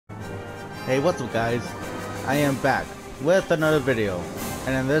Hey, what's up guys? I am back with another video,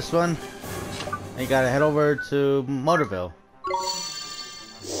 and in this one I gotta head over to Motorville.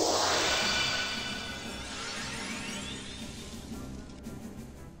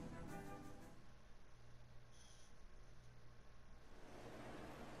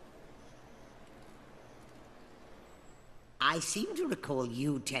 I seem to recall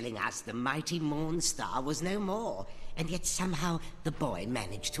you telling us the mighty Mornstar was no more, and yet somehow the boy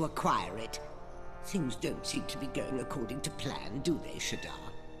managed to acquire it. Things don't seem to be going according to plan, do they, Shadar?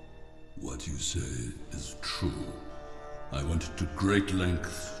 What you say is true. I went to great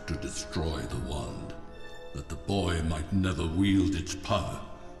lengths to destroy the wand, that the boy might never wield its power.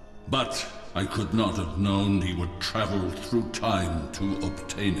 But I could not have known he would travel through time to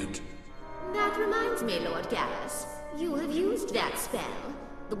obtain it. That reminds me, Lord Genghis. You have used that spell.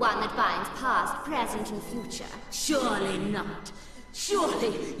 The one that binds past, present, and future. Surely not.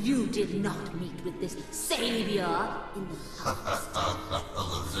 Surely you did not meet with this savior in the past.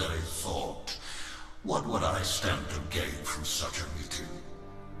 The very thought. What would I stand to gain from such a meeting?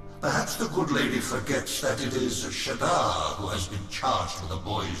 Perhaps the good lady forgets that it is Shadar who has been charged with the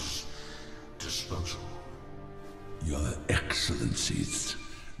boy's disposal. Your Excellencies,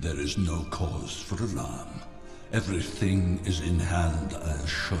 there is no cause for alarm. Everything is in hand, I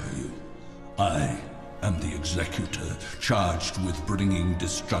assure you. I am the executor charged with bringing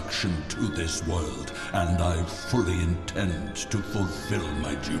destruction to this world, and I fully intend to fulfill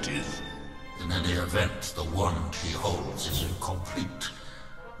my duties. In any event, the wand he holds is incomplete.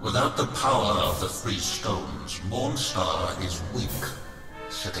 Without the power of the three stones, Mornstar is weak.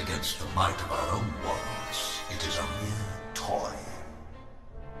 Set against the might of our own wands, it is a mere toy.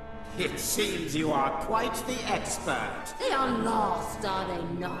 It seems you are quite the expert. They are lost, are they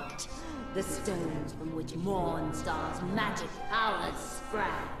not? The stones from which Mornstar's magic powers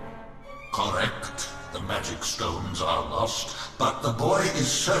sprang. Correct. The magic stones are lost, but the boy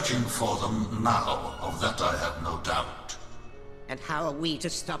is searching for them now. Of that I have no doubt. And how are we to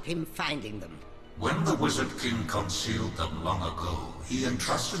stop him finding them? When the Wizard King concealed them long ago, he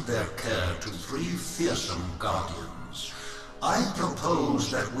entrusted their care to three fearsome guardians. I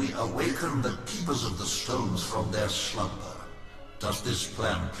propose that we awaken the Keepers of the Stones from their slumber. Does this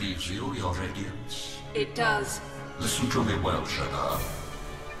plan please you, your Radiance? It does. Listen to me well, Shadar.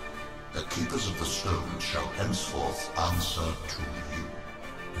 The Keepers of the Stones shall henceforth answer to you.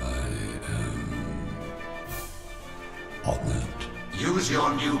 I am honored. Use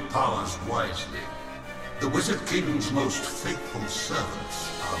your new powers wisely. The Wizard King's most faithful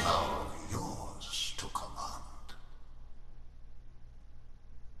servants are now yours to command.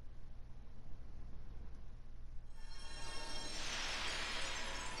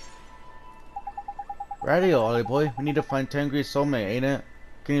 Radio, Ollie boy, we need to find Tengri's soulmate, ain't it?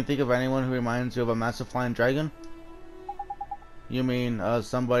 Can you think of anyone who reminds you of a massive flying dragon? You mean,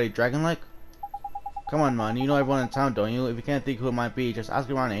 somebody dragon-like? Come on, man, you know everyone in town, don't you? If you can't think who it might be, just ask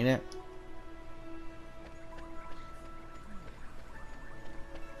around, ain't it?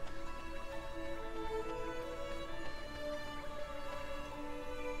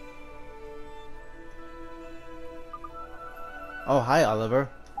 Oh, hi, Oliver.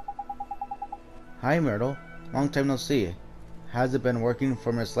 Hi, Myrtle. Long time no see. How's it been working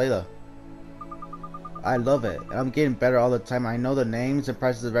for Miss Layla? I love it. I'm getting better all the time. I know the names and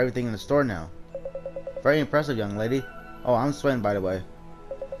prices of everything in the store now. Very impressive, young lady. Oh, I'm sweating, by the way.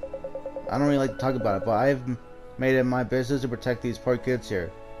 I don't really like to talk about it, but I've made it my business to protect these poor kids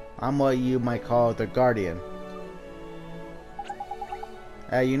here. I'm what you might call their guardian.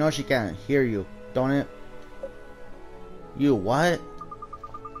 Hey, you know she can't hear you, don't it? You what?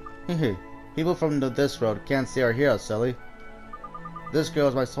 Hehe. People from this road can't see or hear us, silly. This girl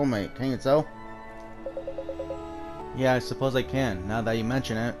is my soulmate, can you tell? Yeah, I suppose I can, now that you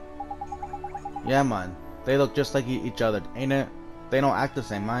mention it. Yeah, man. They look just like each other, ain't it? They don't act the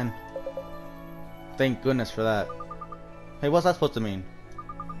same, man. Thank goodness for that. Hey, what's that supposed to mean?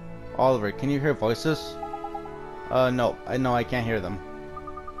 Oliver, can you hear voices? No, I can't hear them.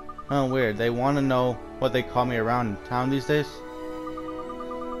 Oh, weird. They want to know what they call me around town these days?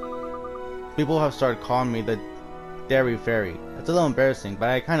 People have started calling me the Dairy Fairy. It's a little embarrassing, but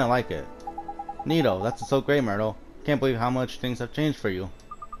I kinda like it. Neato, that's so great, Myrtle. Can't believe how much things have changed for you.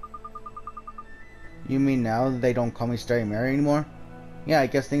 You mean now they don't call me Starry Mary anymore? Yeah, I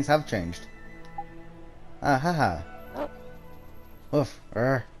guess things have changed. Ah, haha. Oof,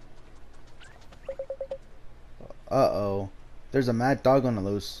 Uh-oh. There's a mad dog on the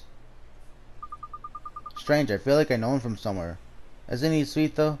loose. Strange, I feel like I know him from somewhere. Isn't he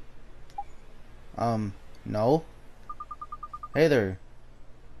sweet, though? No? Hey there.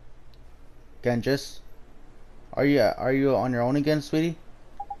 Genghis. Are you on your own again, sweetie?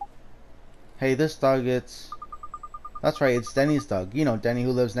 Hey, this dog, that's right, it's Denny's dog. You know Denny,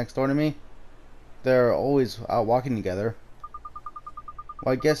 who lives next door to me? They're always out walking together.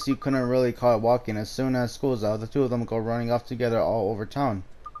 Well, I guess you couldn't really call it walking. As soon as school's out, the two of them go running off together all over town.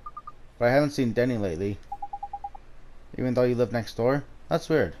 But I haven't seen Denny lately. Even though you live next door? That's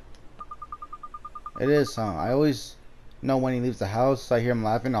weird. It is, huh? I always know when he leaves the house. I hear him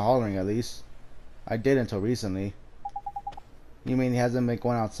laughing or hollering at least. I did until recently. You mean he hasn't been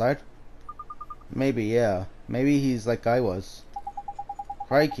going outside? Maybe, yeah. Maybe he's like I was.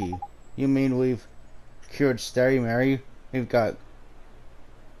 Crikey. You mean we've cured Starry Mary? We've got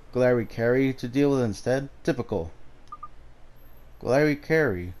Glary Carey to deal with instead? Typical. Glary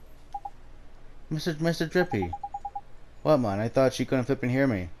Carey. Mr. Drippy. What, man? I thought she couldn't flip and hear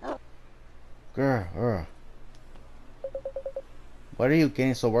me. Grr. What are you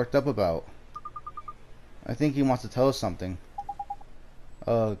getting so worked up about? I think he wants to tell us something.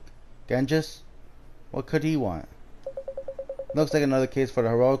 Genghis? What could he want? Looks like another case for the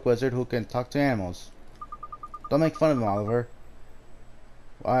heroic wizard who can talk to animals. Don't make fun of him, Oliver.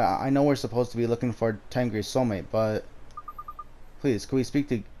 I know we're supposed to be looking for Tengri's soulmate, but... Please, can we speak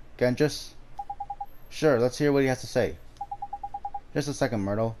to Genghis? Sure, let's hear what he has to say. Just a second,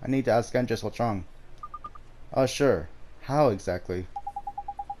 Myrtle. I need to ask Genghis what's wrong. Sure. How exactly?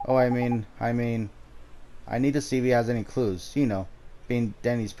 Oh, I mean... I need to see if he has any clues. You know, being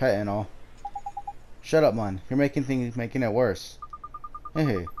Danny's pet and all. Shut up, man. You're making it worse.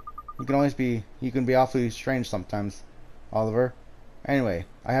 Hey, you can be awfully strange sometimes, Oliver. Anyway,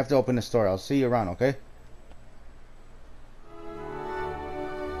 I have to open the store. I'll see you around, okay?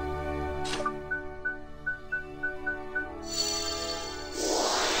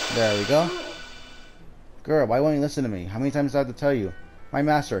 There we go. Girl, why won't you listen to me? How many times do I have to tell you? My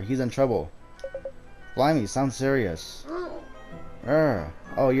master, he's in trouble. Blimey, sounds serious.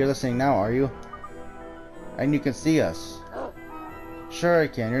 Oh, you're listening now, are you? And you can see us. Sure I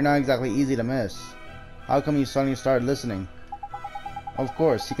can. You're not exactly easy to miss. How come you suddenly started listening? Of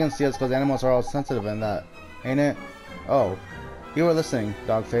course, you can see us because animals are all sensitive in that, ain't it? Oh, you were listening,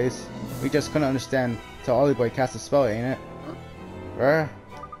 Dogface. We just couldn't understand till Ollie Boy cast a spell, ain't it?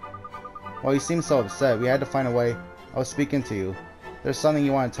 Well, you seem so upset. We had to find a way of speaking to you. There's something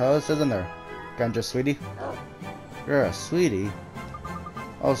you want to tell us, isn't there? Genghis, sweetie? Sweetie?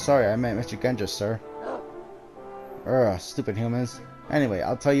 Oh, sorry, I meant Mr. Genghis, sir. Stupid humans. Anyway,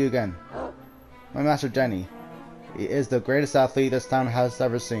 I'll tell you again. My master Denny, he is the greatest athlete this town has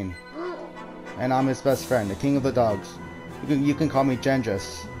ever seen. And I'm his best friend, the king of the dogs. You can call me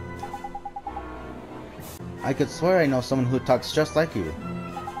Genghis. I could swear I know someone who talks just like you.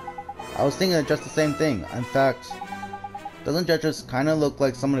 I was thinking of just the same thing. In fact, doesn't Genghis kinda look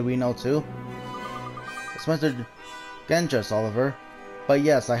like somebody we know too? It's Mr. Genghis, Oliver. But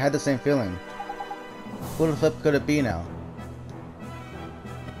yes, I had the same feeling. Who the flip could it be now?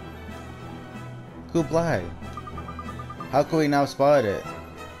 Kublai. How could we now spot it?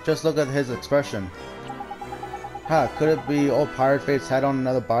 Just look at his expression. Could it be old Pirate Fate's head on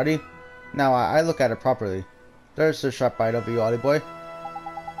another body? Now I look at it properly. There's a sharp bite of you, Ollie boy.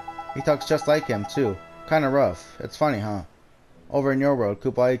 He talks just like him too. Kinda rough. It's funny, huh? Over in your world,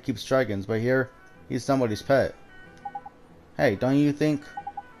 Kublai keeps dragons, but here, he's somebody's pet. Hey, don't you think...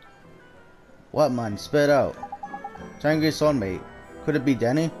 What, man? Spit out. Tengri's soulmate. Could it be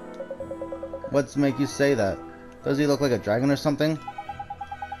Denny? What's make you say that? Does he look like a dragon or something?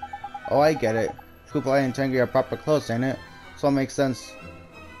 Oh, I get it. Kublai and Tengri are proper close, ain't it? So it makes sense.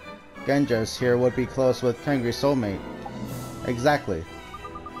 Genghis here would be close with Tengri's soulmate. Exactly.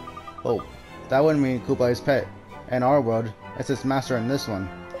 Oh, that wouldn't mean Kublai's pet. In our world, it's his master in this one.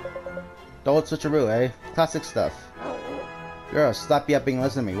 Don't switcheroo, eh? Classic stuff. Girl, stop yapping and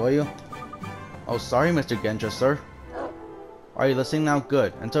listen to me, will you? Oh, sorry, Mr. Genghis, sir. Are you listening now?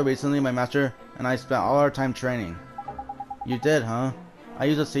 Good. Until recently, my master and I spent all our time training. You did, huh? I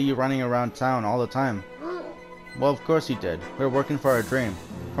used to see you running around town all the time. Well, of course you did. We were working for our dream.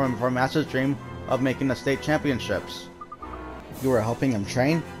 For master's dream of making the state championships. You were helping him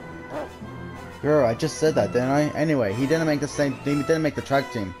train? Girl, I just said that, didn't I? Anyway, he didn't make the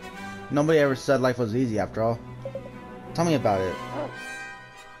track team. Nobody ever said life was easy after all. Tell me about it.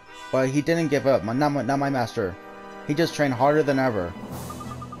 But he didn't give up, not my master. He just trained harder than ever.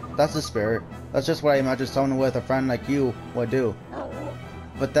 That's the spirit. That's just what I imagine someone with a friend like you would do.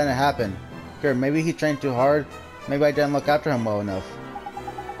 But then it happened. Girl, maybe he trained too hard. Maybe I didn't look after him well enough.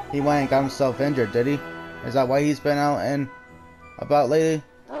 He went and got himself injured, did he? Is that why he's been out and about lately?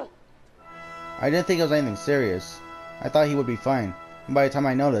 I didn't think it was anything serious. I thought he would be fine. And by the time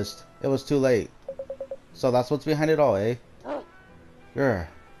I noticed, it was too late. So that's what's behind it all, eh? Grr.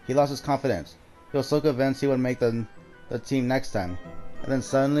 He lost his confidence. He was so convinced he would make the team next time. And then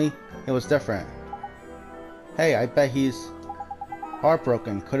suddenly, it was different. Hey, I bet he's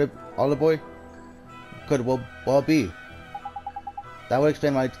heartbroken. Could it, Olive Boy? Could well be. That would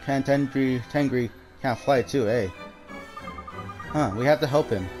explain why Tengri can't fly too, eh? Huh, we have to help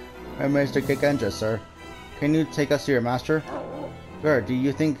him. I'm Mr. Genghis, sir. Can you take us to your master? Grr, do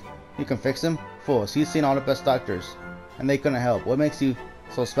you think you can fix him? Fools, he's seen all the best doctors, and they couldn't help. What makes you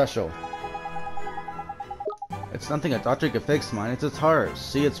so special? It's nothing a doctor could fix, man. It's his heart.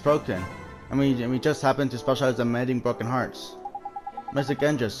 See, it's broken. And we just happen to specialize in mending broken hearts. Mr.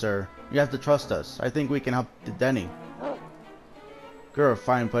 Genghis, sir, you have to trust us. I think we can help Denny. Girl,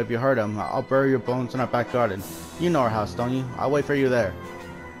 fine, but if you hurt him, I'll bury your bones in our back garden. You know our house, don't you? I'll wait for you there.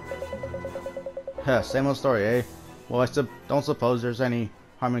 Heh, same old story, eh? Well, I don't suppose there's any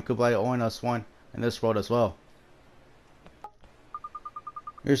harm in Kublai owing us one in this world as well.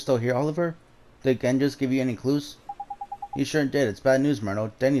 You're still here, Oliver? Did Genghis give you any clues? He sure did. It's bad news,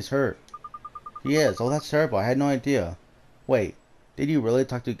 Myrtle. Denny's hurt. He is. Oh, that's terrible. I had no idea. Wait, did you really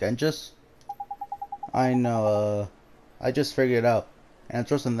talk to Genghis? I know, I just figured it out. And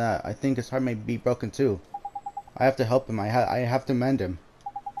it's worse than that. I think his heart may be broken too. I have to help him. I have to mend him.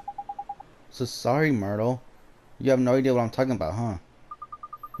 So sorry, Myrtle. You have no idea what I'm talking about, huh?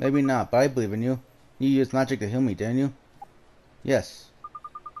 Maybe not, but I believe in you. You used magic to heal me, didn't you? Yes.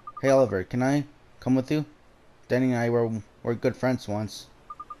 Hey, Oliver, can I come with you? Danny and I were good friends once.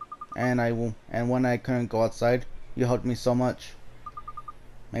 And when I couldn't go outside, you helped me so much.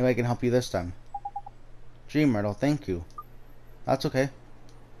 Maybe I can help you this time. Gee, Myrtle, thank you. That's okay.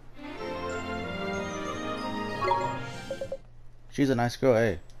 She's a nice girl,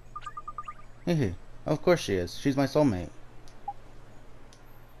 eh? Hehe, of course she is. She's my soulmate.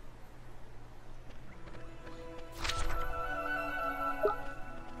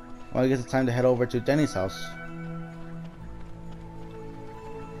 Well, I guess it's time to head over to Denny's house.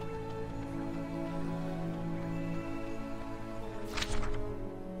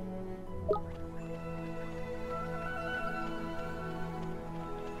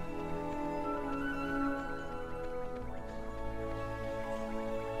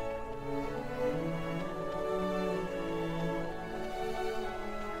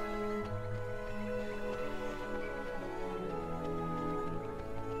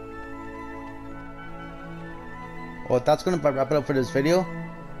 Well, that's going to wrap it up for this video.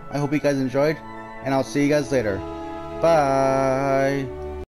 I hope you guys enjoyed, and I'll see you guys later. Bye!